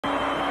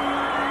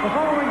The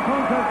following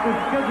contest is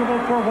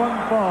scheduled for one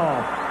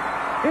fall.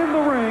 In the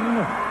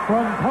ring,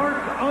 from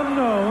parts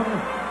unknown,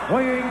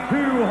 weighing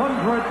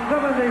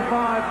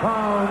 275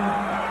 pounds,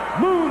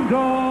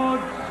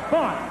 Moondog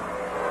Spot.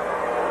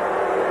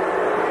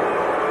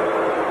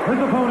 His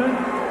opponent,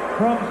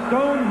 from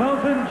Stone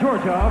Mountain,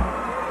 Georgia,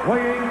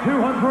 weighing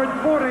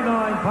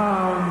 249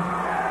 pounds,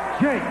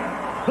 Jake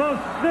the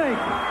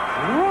Snake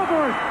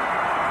Roberts.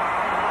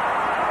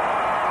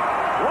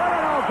 What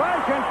an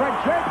ovation for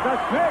Jake the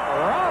Snake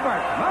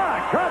Roberts.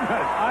 My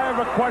goodness. I have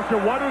a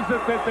question. What is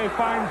it that they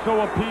find so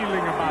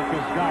appealing about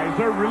this guy? Is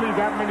there really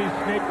that many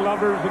snake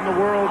lovers in the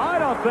world? I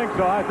don't think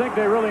so. I think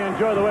they really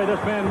enjoy the way this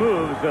man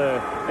moves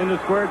in the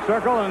squared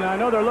circle, and I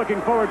know they're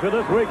looking forward to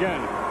this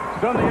weekend.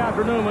 Sunday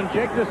afternoon when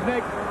Jake the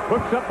Snake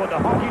hooks up with the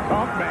Honky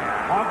Tonk Man.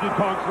 Honky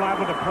Tonk's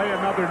liable to play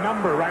another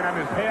number right on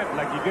his head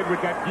like he did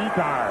with that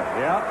guitar.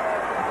 Yep.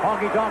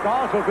 Honky Tonk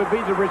also could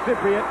be the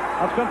recipient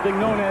of something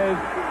known as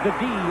the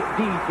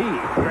DDT.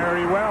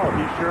 Very well.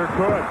 He sure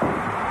could.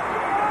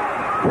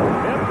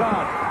 Hip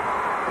toss.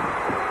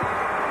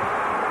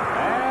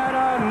 And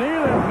a knee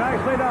lift.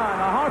 Nicely done.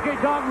 The Honky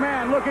Tonk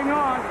Man looking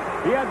on.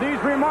 He had these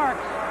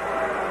remarks.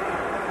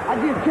 I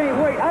just can't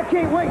wait. I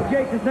can't wait,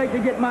 Jake the Snake, to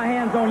get my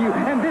hands on you.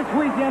 And this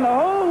weekend, the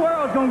whole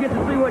world's going to get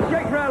to see what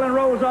Shake, Rattle, and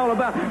Roll is all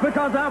about.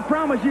 Because I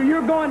promise you,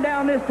 you're going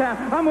down this time.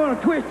 I'm going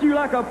to twist you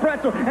like a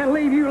pretzel and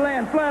leave you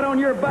laying flat on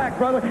your back,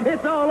 brother.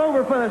 It's all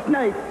over for the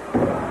Snake.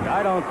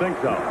 I don't think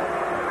so.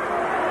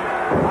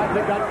 I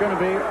think that's going to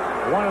be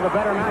one of the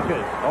better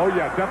matches. Oh,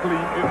 yeah, definitely.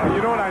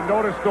 You know what I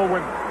noticed, though,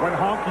 when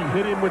Honky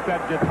hit him with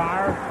that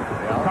guitar?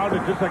 It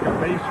sounded just like a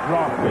bass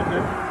drum, didn't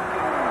it?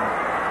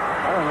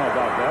 I don't know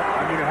about that.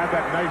 I mean, it had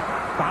that nice,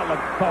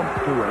 solid thump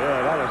to it. Yeah,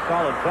 it had a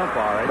solid thump,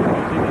 all right. You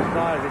can see the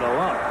size of the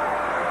lump.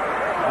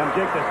 And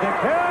Jake the Snake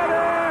hit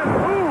him!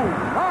 Ooh,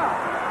 my!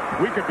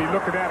 We could be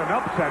looking at an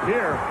upset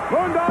here.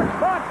 Moondog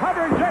Spot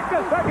covering Jake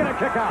the Snake and a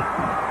kick out.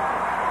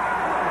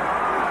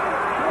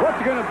 What's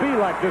it going to be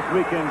like this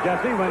weekend,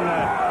 Jesse, when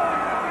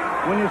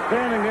you're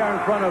standing there in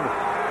front of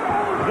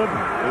the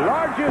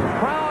largest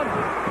crowd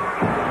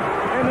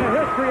in the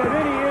history of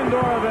any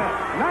indoor event?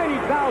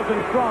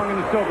 90,000 strong in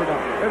the Silverdome.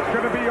 It's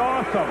going to be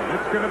awesome.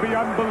 It's going to be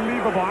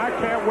unbelievable. I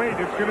can't wait.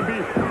 It's going to be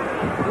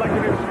like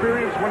an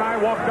experience when I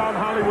walk down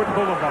Hollywood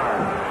Boulevard.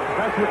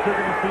 That's what you're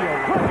going to feel.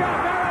 Look out,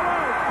 there it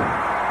is!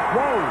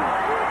 Whoa!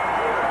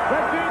 The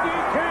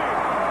DDT!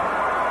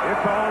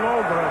 It's all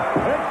over.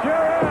 It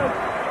sure is.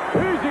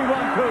 Easy 1,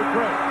 2,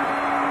 3.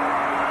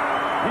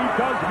 He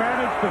does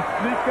manage to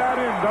sneak that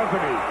in,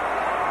 doesn't he?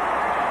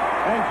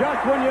 And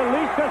just when you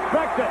least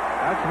suspect it.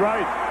 That's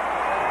right.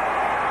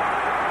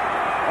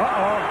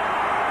 Uh-oh.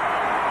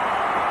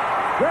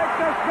 Jake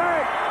the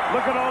Snake.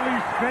 Look at all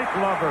these snake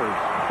lovers.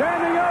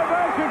 Standing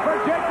ovation for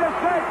Jake the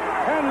Snake.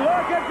 And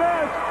look at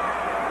this.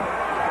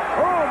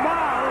 Oh,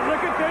 my.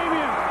 Look at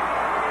Damien.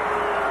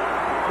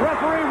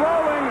 Referee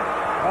rolling.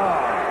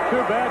 Oh,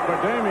 too bad for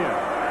Damien.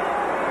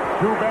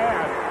 Too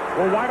bad.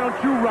 Well, why don't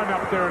you run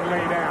up there and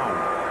lay down?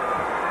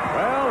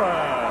 Well,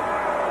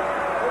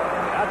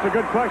 that's a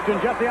good question,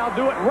 Jesse. I'll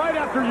do it right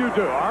after you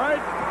do, all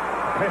right?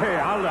 Hey,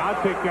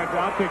 I'll take that.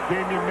 I'll take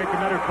Damien and make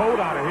another coat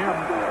out of him.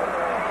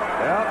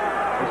 Yep.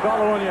 You saw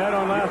the one you had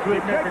on last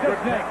week. Make a Jake the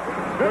good Snake.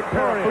 Good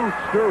pair of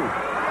boots, too.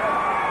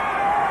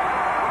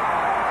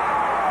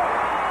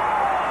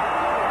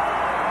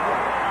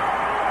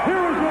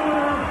 Here is your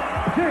winner,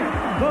 Jake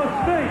the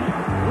Snake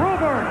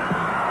Roberts.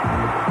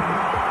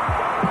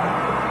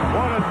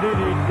 What a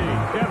DDT.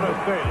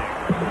 Devastating.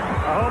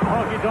 I hope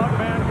Honky Tonk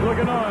Man's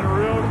looking on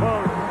real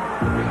close.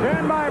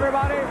 Stand by,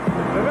 everybody.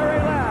 The very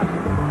last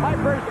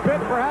Piper's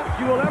Pit perhaps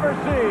you will ever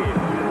see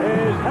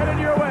is headed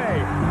your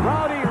way.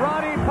 Rowdy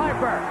Roddy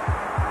Piper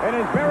in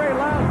his very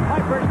last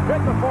Piper's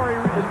Pit before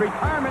his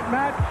retirement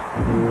match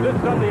this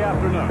Sunday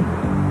afternoon.